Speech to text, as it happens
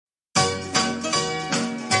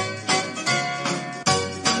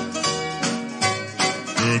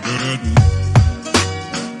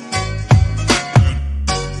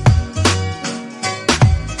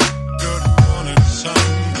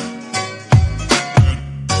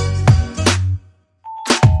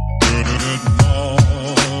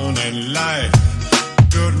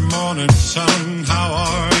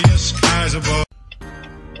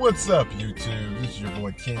What's up, YouTube? This is your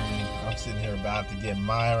boy Kenny. I'm sitting here about to get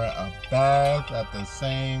Myra a bath at the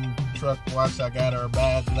same truck wash I got her a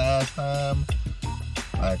bath last time,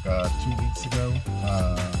 like 2 weeks ago,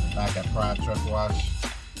 back at Pride Truck Wash.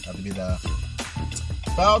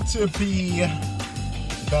 About to be the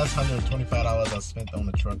best $125 I spent on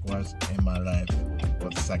the truck wash in my life. For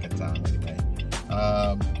the second time, anyway.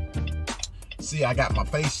 See, I got my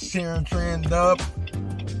face sharing trimmed up.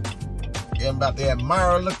 I'm about to have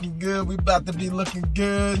Myra looking good. We about to be looking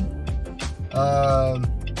good. I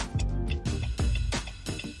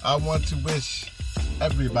want to wish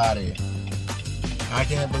everybody. I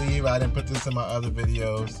can't believe I didn't put this in my other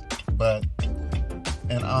videos, but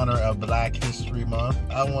in honor of Black History Month,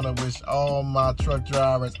 I want to wish all my truck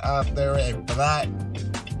drivers out there a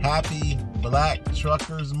happy Black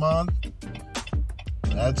Truckers Month.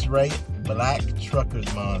 That's right, Black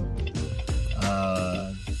Truckers Month.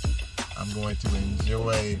 I'm going to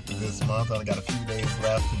enjoy this month. I got a few days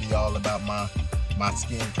left to be all about my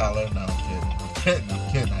skin color. No, I'm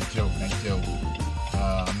kidding. I joke.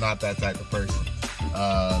 I'm not that type of person.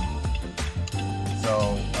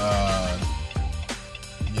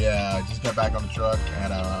 Yeah, I just got back on the truck. I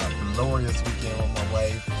had a glorious weekend with my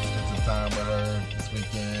wife. Spent some time with her this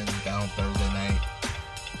weekend. Got on Thursday night.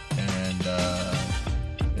 And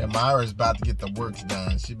yeah, Myra's about to get the works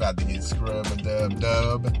done. She about to get scrub a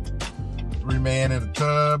dub. 3-man in a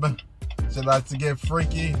tub. She likes to get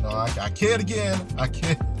freaky. No, I kid again.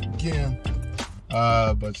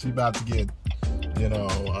 But she about to get,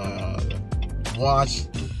 washed,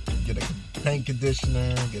 get a paint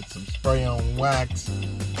conditioner, get some spray on wax,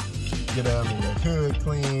 get under your hood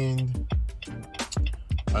cleaned.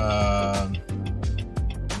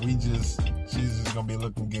 She's just gonna be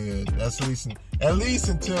looking good. That's at least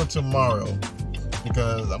until tomorrow,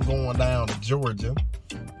 because I'm going down to Georgia.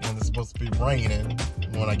 And it's supposed to be raining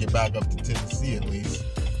when I get back up to Tennessee, at least,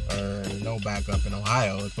 or back up in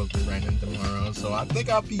Ohio. It's supposed to be raining tomorrow, so I think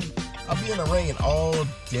I'll be in the rain all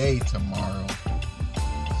day tomorrow.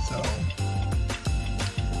 So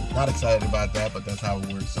not excited about that, but that's how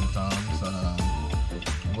it works sometimes.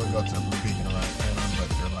 We'll go to the Blue Beacon around corner, but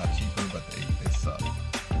they're a lot cheaper, but they suck.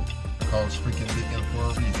 They're called freaking Beacon for a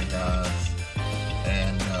reason, guys.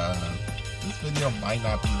 And this video might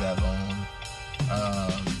not be that long.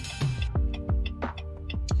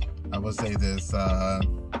 I will say this,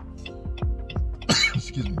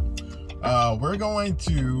 excuse me, we're going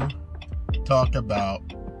to talk about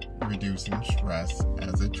reducing stress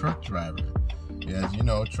as a truck driver. As you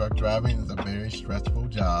know, truck driving is a very stressful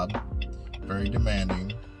job, very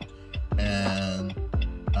demanding, and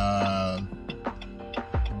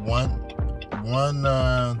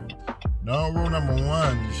rule number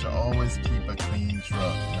one, you should always keep a clean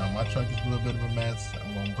truck. Now, my truck is a little bit of a mess.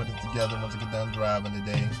 I'm going to put it together once I get done driving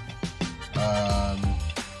today. And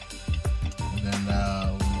then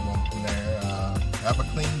we'll go from there. Have a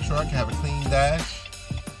clean truck, have a clean dash.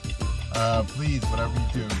 Please, whatever you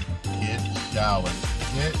do, get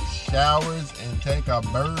showers and take a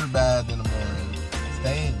bird bath in the morning.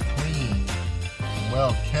 Staying clean and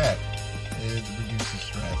well kept reduces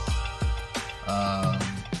stress.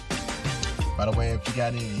 By the way, if you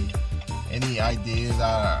got any ideas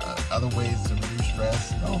or other ways to reduce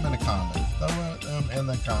stress, throw them in the comments. Or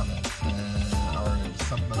if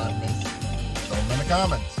something I missed, throw them in the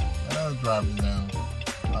comments. Let other drivers know.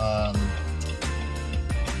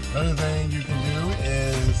 Another thing you can do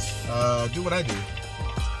is do what I do.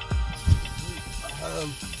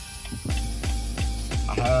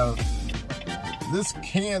 I have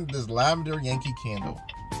this lavender Yankee candle.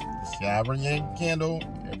 This lavender Yankee candle,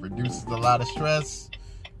 it reduces a lot of stress.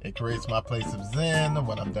 It creates my place of zen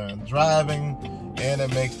when I'm done driving, and it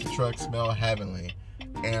makes the truck smell heavenly.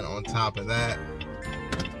 And on top of that,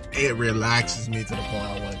 it relaxes me to the point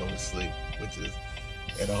I want to go to sleep, which is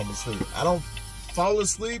it helps me sleep. I don't fall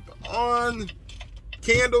asleep on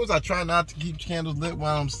candles. I try not to keep candles lit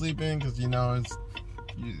while I'm sleeping, because you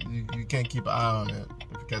can't keep an eye on it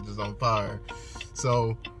if it catches on fire.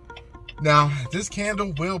 So now, this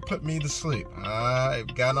candle will put me to sleep.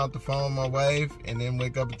 I've gotten off the phone with my wife and then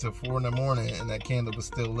wake up until 4 in the morning and that candle was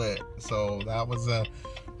still lit. So that was I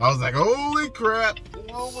was like, holy crap,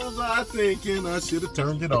 what was I thinking? I should have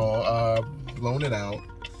turned it off, blown it out.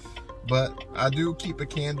 But I do keep a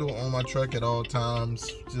candle on my truck at all times,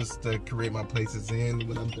 just to create my places in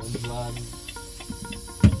when I'm done driving.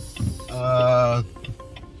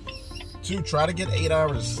 2, try to get 8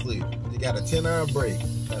 hours of sleep. You got a 10-hour break.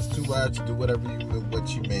 That's 2 hours to do what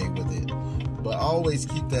you made with it. But always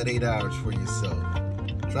keep that 8 hours for yourself.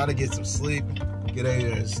 Try to get some sleep. Get 8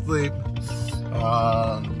 hours of sleep.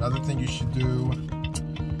 Another thing you should do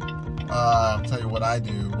I'll tell you what I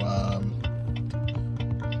do.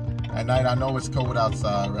 At night, I know it's cold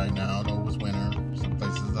outside right now. I know it's winter. Some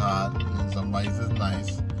places are hot, and some places it's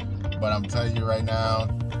nice. But I'm telling you right now,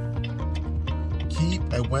 keep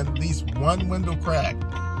at least one window crack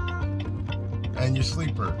and your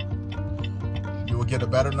sleeper. You will get a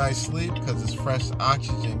better night's sleep because it's fresh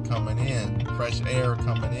oxygen coming in, fresh air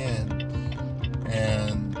coming in,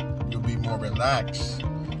 and you'll be more relaxed.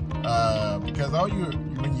 Because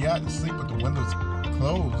when you got to sleep with the windows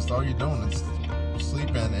closed, all you're doing is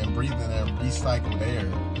sleeping and breathing in recycled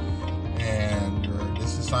air. And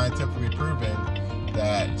this is scientifically proven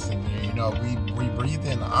that, you know, we breathe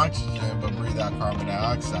in oxygen but breathe out carbon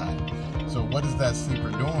dioxide. So what is that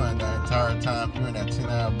sleeper doing the entire time during that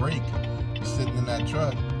 10-hour break? You're sitting in that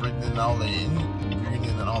truck, breathing in all the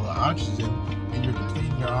oxygen, and you're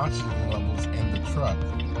depleting your oxygen levels in the truck.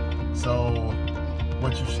 So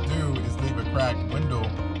what you should do is leave a cracked window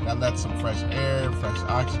that lets some fresh air, fresh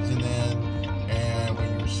oxygen in, and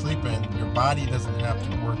when you're sleeping, your body doesn't have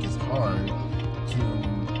to work as hard to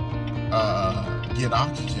get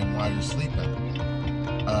oxygen while you're sleeping.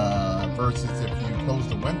 Versus if you close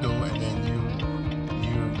the window and then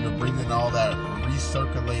you're breathing all that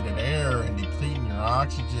recirculated air and depleting your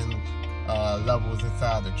oxygen levels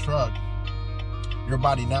inside the truck, your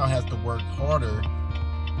body now has to work harder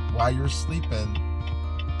while you're sleeping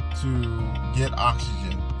to get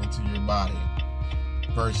oxygen into your body.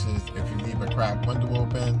 Versus if you leave a cracked window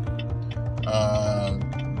open,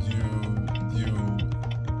 you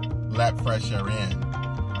let fresh air in.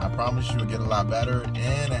 I promise you, it'll get a lot better,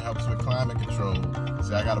 and it helps with climate control.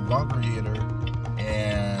 See, I got a bunker heater,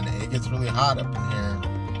 and it gets really hot up in here.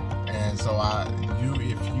 And so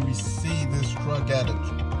if you see this truck at a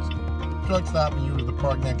truck stop and you were to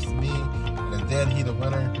park next to me in a dead heat of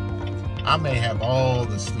winter, I may have all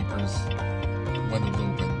the sleepers windows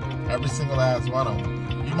open, every single last one of them.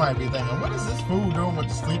 You might be thinking, what is this fool doing with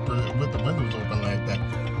the sleeper with the windows open like that?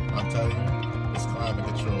 I'll tell you, it's climate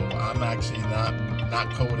control. I'm actually not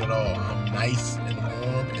cold at all. I'm nice and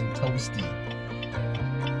warm and toasty.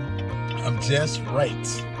 I'm just right.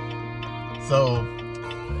 So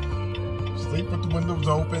sleep with the windows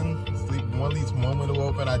open. Sleep at least one window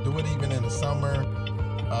open. I do it even in the summer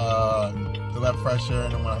to let fresh air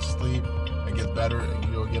in. And when I sleep, it gets better.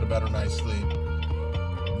 You'll get a better night's sleep.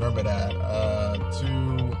 Remember that.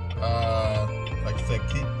 Like I said,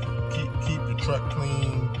 keep your truck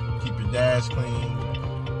clean, keep your dash clean,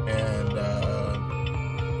 and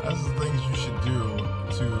that's the things you should do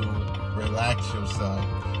to relax yourself.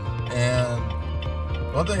 And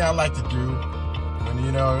one thing I like to do, when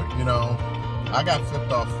you know, I got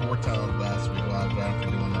flipped off 4 times last week while I was driving for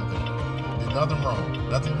doing nothing. There's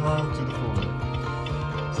nothing wrong to the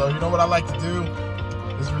fool. So you know what I like to do?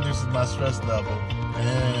 This reduces my stress level,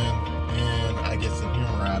 and I get some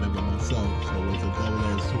humor out of it myself. So it's a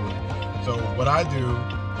double-edged sword. So what I do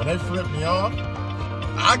when they flip me off,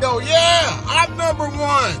 I go, yeah, I'm number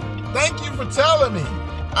 1. Thank you for telling me.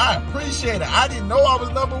 I appreciate it. I didn't know I was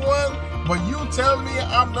number 1, but you telling me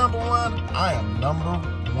I'm number 1, I am number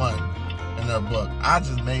 1 in their book. I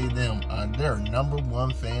just made them their number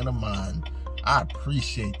 1 fan of mine. I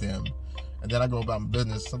appreciate them. And then I go about my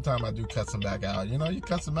business. Sometimes I do cut some back out. You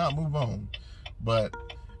cut some out, move on. But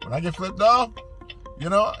when I get flipped off,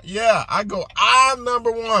 yeah, I go, I'm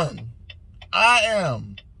number 1. I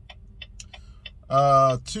am.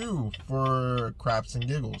 2 for craps and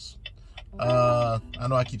giggles. I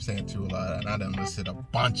know I keep saying 2 a lot, and I done listed a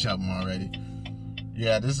bunch of them already.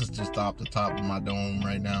 Yeah, this is just off the top of my dome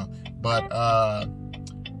right now. But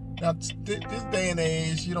now this day and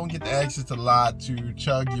age, you don't get the access to a lot to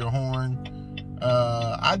chug your horn.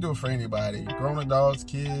 I do it for anybody, grown adults,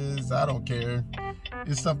 kids, I don't care.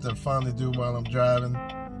 It's something fun to do while I'm driving,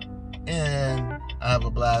 and I have a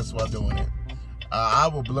blast while doing it. I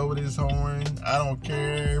will blow this horn. I don't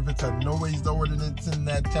care if it's a noise ordinance in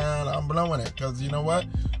that town. I'm blowing it because you know what?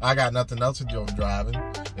 I got nothing else to do. I'm driving.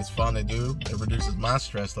 It's fun to do. It reduces my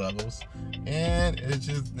stress levels, and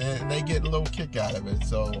they get a little kick out of it.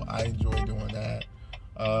 So I enjoy doing that.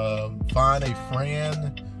 Find a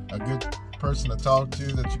friend, a good person to talk to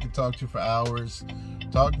that you can talk to for hours.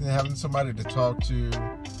 Having somebody to talk to,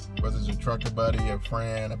 whether it's a trucker buddy, a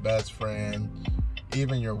friend, a best friend,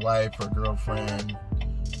 even your wife or girlfriend.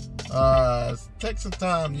 Take some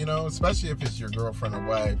time, especially if it's your girlfriend or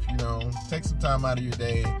wife, take some time out of your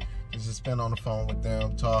day to just spend on the phone with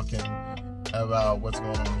them, talking about what's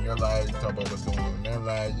going on in your life, talk about what's going on in their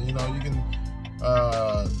lives. You can,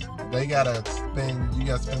 you gotta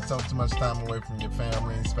spend so much time away from your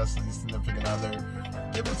family, especially your significant other.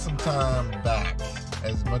 Give it some time back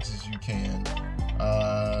as much as you can.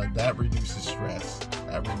 that reduces stress.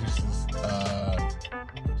 That reduces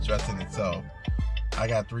stress in itself. I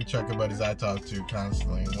got 3 trucker buddies I talk to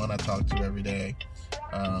constantly. One I talk to every day.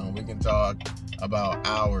 We can talk about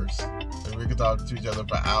hours. We can talk to each other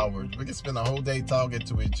for hours. We can spend a whole day talking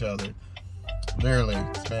to each other. Literally,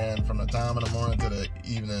 spend from the time in the morning to the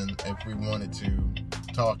evening if we wanted to,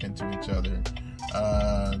 talking to each other.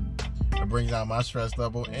 It brings down my stress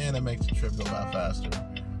level and it makes the trip go by faster.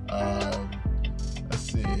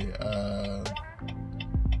 Let's see.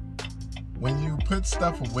 When you put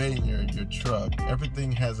stuff away in your truck,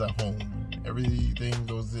 everything has a home. Everything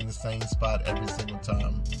goes in the same spot every single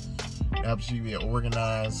time. It helps you get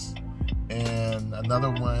organized. And another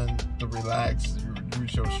one to relax,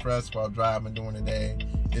 reduce your stress while driving during the day,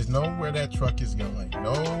 is know where that truck is going.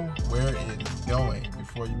 Know where it is going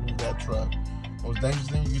before you move that truck. Most dangerous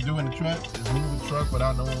thing you can do in the truck is move the truck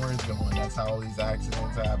without knowing where it's going. That's how all these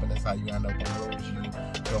accidents happen. That's how you end up on roads you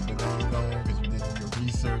don't belong on because you didn't do your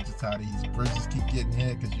research. It's how these bridges keep getting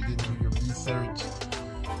hit because you didn't do your research.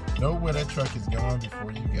 Know where that truck is going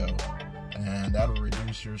before you go, and that'll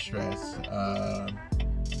reduce your stress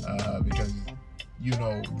because you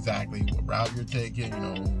know exactly what route you're taking. You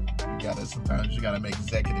know, sometimes you gotta make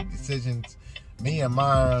executive decisions. Me and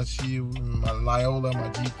Myra, my Lyola, my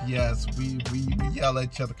GPS, we yell at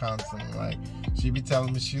each other constantly. Like, she be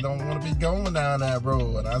telling me she don't want to be going down that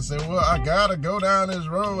road. And I say, well, I gotta go down this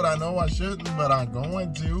road. I know I shouldn't, but I'm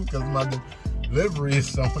going to because my delivery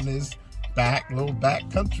is on this little back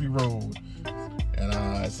country road.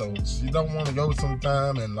 And so she don't want to go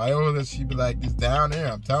sometime. And Lyola, she be like, it's down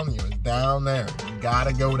there. I'm telling you, it's down there. You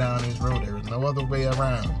gotta go down this road. There is no other way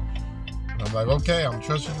around. I'm like, okay, I'm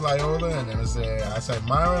trusting Lyola, and then I say,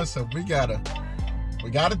 Myra, so we gotta do it. We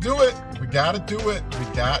gotta do it. We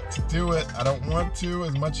got to do it. I don't want to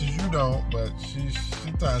as much as you don't, but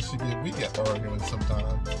we get arguing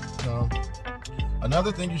sometimes. You know?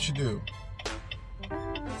 Another thing you should do,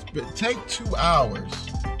 take 2 hours.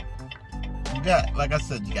 You got, like I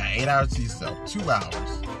said, you got 8 hours to yourself, 2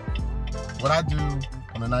 hours. What I do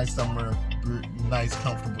on a nice summer, nice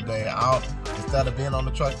comfortable day, instead of being on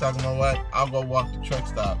the truck talking to my wife, I'll go walk the truck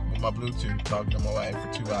stop with my Bluetooth talking to my wife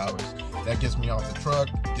for 2 hours. That gets me off the truck,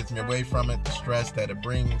 gets me away from it, the stress that it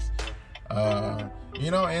brings.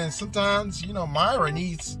 And sometimes, Myra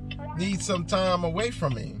needs some time away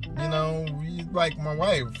from me. Like my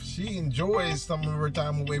wife, she enjoys some of her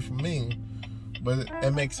time away from me, but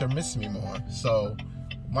it makes her miss me more. So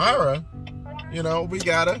Myra, we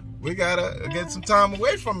gotta get some time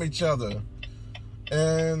away from each other.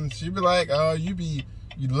 And she'd be like, you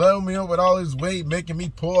load me up with all this weight, making me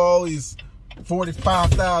pull all these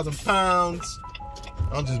 45,000 pounds.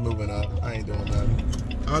 I'm just moving up. I ain't doing nothing.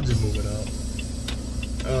 I'm just moving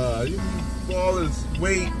up. You pull all this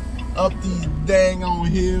weight up these dang on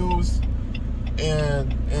hills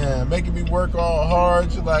and making me work all hard.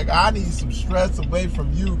 She's like, I need some stress away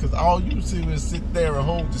from you because all you do is sit there and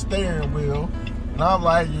hold the steering wheel. And I'm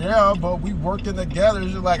like, yeah, but we working together.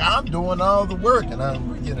 She's like, I'm doing all the work.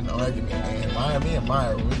 And we get in an argument, man. Me and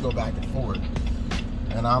Myra, we go back and forth.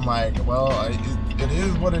 And I'm like, well, it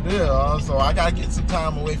is what it is. So I got to get some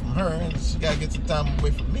time away from her, and she got to get some time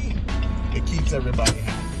away from me. It keeps everybody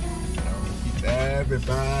happy. It keeps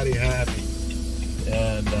everybody happy.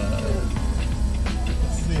 And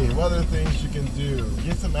let's see, what other things you can do?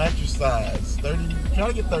 Get some exercise. Try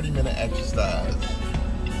to get 30-minute exercise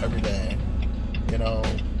every day.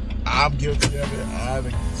 I'm guilty of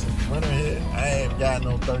it. Since winter hit, I ain't got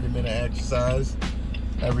no 30-minute exercise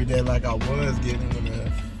every day like I was getting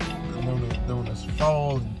during this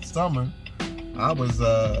fall and summer. I'm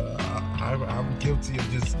guilty of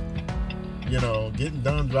just, getting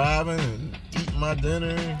done driving and eating my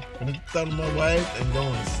dinner, telling my wife, and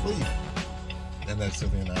going to sleep. And that's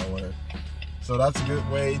something that works. So that's a good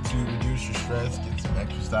way to reduce your stress, get some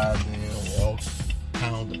exercise in, walk,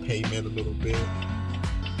 pound the pavement a little bit,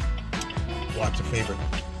 watch your favorite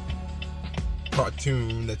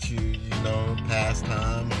cartoon that you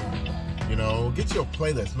pastime, or, get you a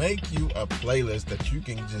playlist. Make you a playlist that you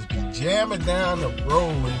can just be jamming down the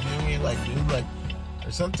road.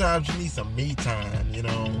 Or sometimes you need some me time,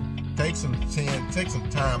 take some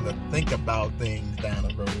time to think about things down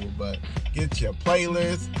the road, but get your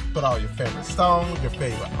playlist, put all your favorite songs, your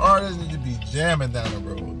favorite artists, and you be jamming down the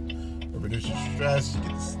road. Reduce your stress, you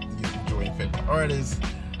get to enjoy your favorite artists,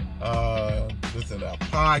 listen to a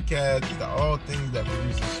podcast. These are all things that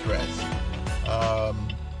reduce stress.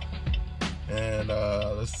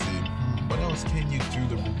 Let's see, what else can you do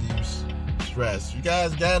to reduce stress? You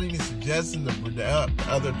guys got any suggestions of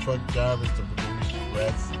other truck drivers to reduce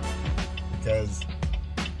stress? Because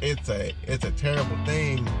it's a terrible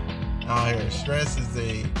thing out here. Stress is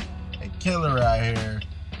a killer out here,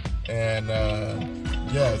 and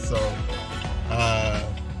yeah. So I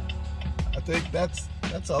think that's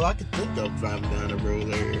all I can think of driving down the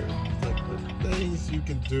road here. Like the things you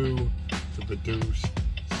can do to reduce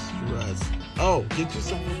stress. Oh, get you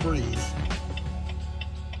some Febreze.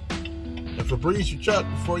 And Febreze your truck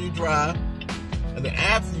before you drive, and then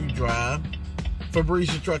after you drive,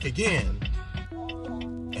 Febreze your truck again.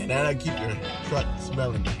 And that'll keep your truck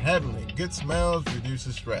smelling heavenly. Good smells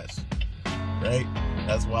reduces stress, right?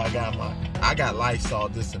 That's why I got Lysol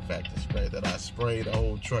disinfectant spray that I spray the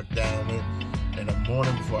whole truck down with in the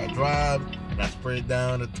morning before I drive, and I spray it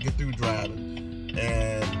down to get through driving.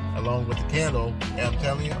 And along with the candle, and I'm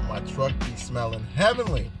telling you, my truck be smelling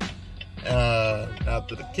heavenly.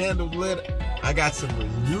 After the candle's lit, I got some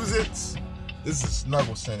Reuse-Its. This is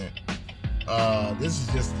snuggle scented. This is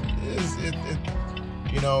just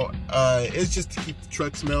it's just to keep the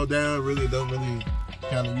truck smell down. Really don't really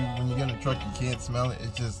kind of, when you get in a truck you can't smell it.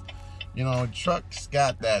 It's just, trucks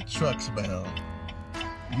got that truck smell.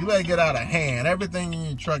 You let it get out of hand, everything in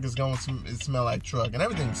your truck is going to smell like truck, and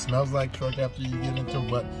everything smells like truck after you get into it,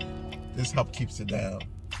 but this help keeps it down.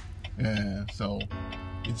 Yeah, so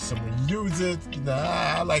it's some Reuse-It.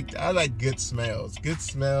 I like good smells. Good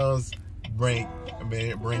smells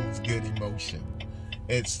brings good emotion.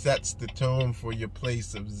 It sets the tone for your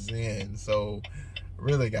place of zen. So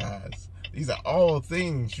really, guys, these are all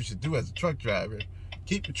things you should do as a truck driver.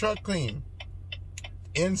 Keep your truck clean,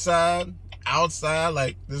 inside, outside.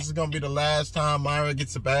 Like, this is gonna be the last time Myra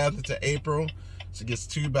gets a bath until April. She gets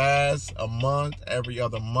 2 baths a month, every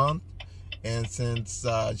other month. And since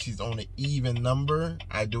she's on an even number,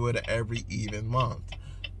 I do it every even month.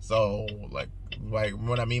 So like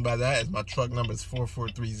what I mean by that is my truck number is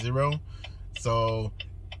 4430. So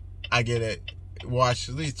I get it washed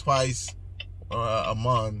at least twice a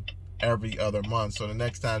month, every other month. So the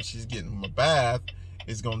next time she's getting a bath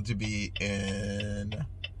is going to be in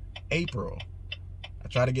April. I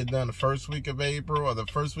try to get it done the first week of April or the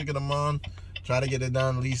first week of the month. Try to get it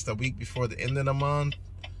done at least a week before the end of the month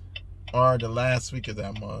or the last week of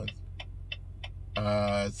that month.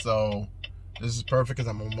 So this is perfect because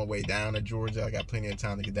I'm on my way down to Georgia. I got plenty of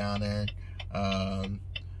time to get down there.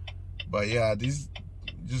 But yeah, these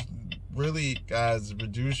just really, guys,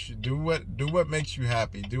 do what makes you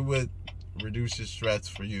happy. Do what reduces stress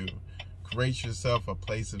for you. Create yourself a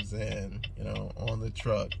place of zen, on the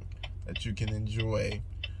truck that you can enjoy.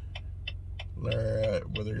 Whether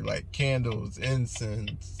you like candles,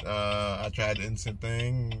 incense. I tried the incense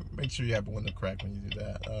thing. Make sure you have a window crack when you do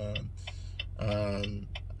that.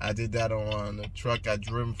 I did that on the truck I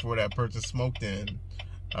driven for that I purchased smoked in.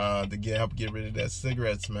 To help get rid of that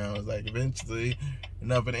cigarette smell. It's like eventually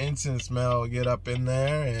enough of the incense smell will get up in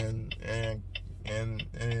there and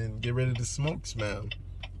get rid of the smoke smell.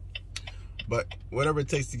 But whatever it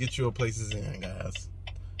takes to get you a place is in, guys.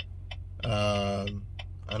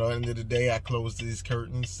 At the end of the day, I close these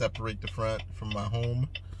curtains, separate the front from my home.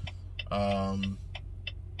 I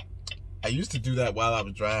used to do that while I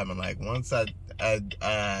was driving. Like, once I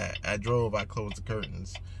drove, I closed the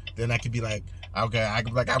curtains. Then I could be like, okay,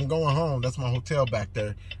 I'm going home. That's my hotel back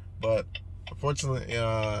there. But unfortunately,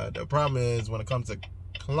 the problem is when it comes to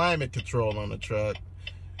climate control on the truck,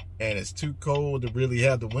 and it's too cold to really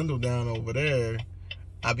have the window down over there,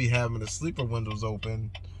 I be having the sleeper windows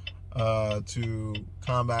open to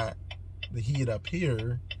combat the heat up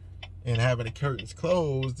here, and having the curtains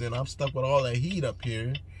closed, and I'm stuck with all that heat up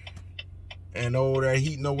here, and all that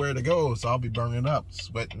heat nowhere to go. So I'll be burning up,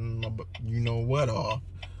 sweating, what off.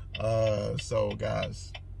 So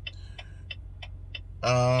guys,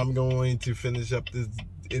 I'm going to finish up this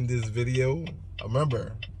video.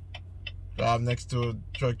 Remember, drive next to a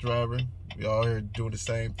truck driver. We all here doing the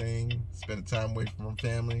same thing, spending time away from our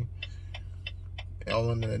family, all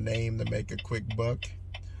under the name to make a quick buck.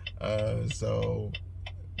 So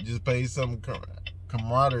just pay some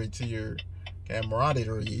camaraderie to your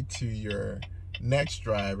next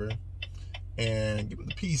driver, and give them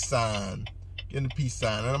the peace sign. Give them the peace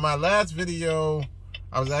sign. And in my last video,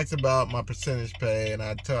 I was asked about my percentage pay, and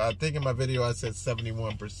I think in my video I said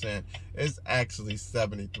 71%. It's actually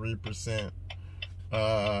 73%.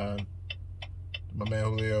 My man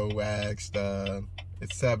Julio asked,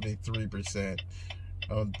 it's 73%.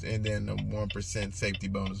 And then a 1% safety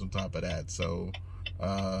bonus on top of that. So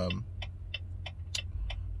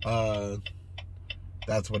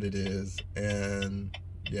that's what it is. And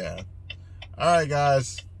yeah, all right,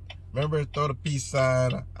 guys, remember, throw the peace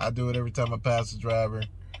sign. I do it every time I pass a driver,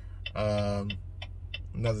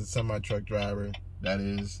 another semi truck driver, that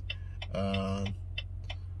is.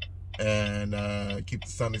 and keep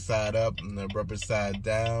the sunny side up and the rubber side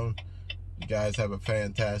down. You guys have a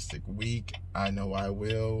fantastic week. I know I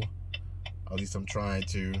will. At least I'm trying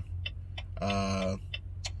to. You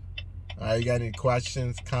got any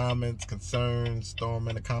questions, comments, concerns, throw them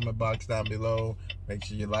in the comment box down below. Make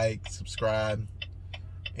sure you like, subscribe.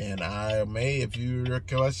 And I may, if your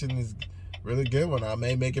question is really good one, I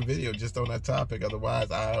may make a video just on that topic. Otherwise,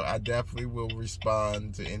 I definitely will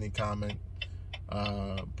respond to any comment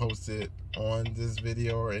posted on this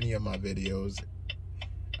video or any of my videos.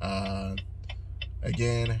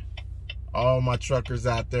 Again, all my truckers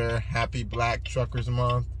out there, happy Black Truckers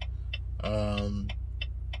Month.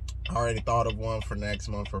 I already thought of one for next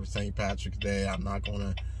month for St. Patrick's Day. I'm not going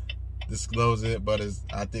to disclose it, but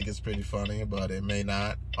I think it's pretty funny, but it may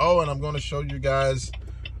not. Oh, and I'm going to show you guys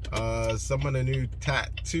some of the new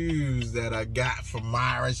tattoos that I got from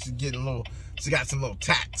Myra. She got some little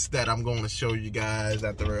tats that I'm going to show you guys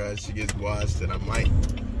after she gets washed. And I might,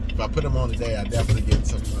 if I put them on today, I definitely get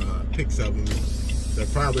some pics of them. They'll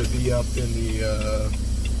probably be up in the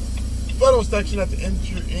photo section at the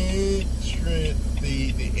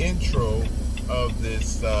intro of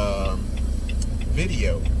this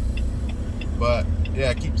video. But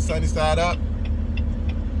yeah, keep the sunny side up,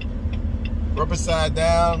 rubber side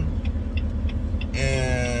down,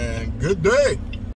 and good day.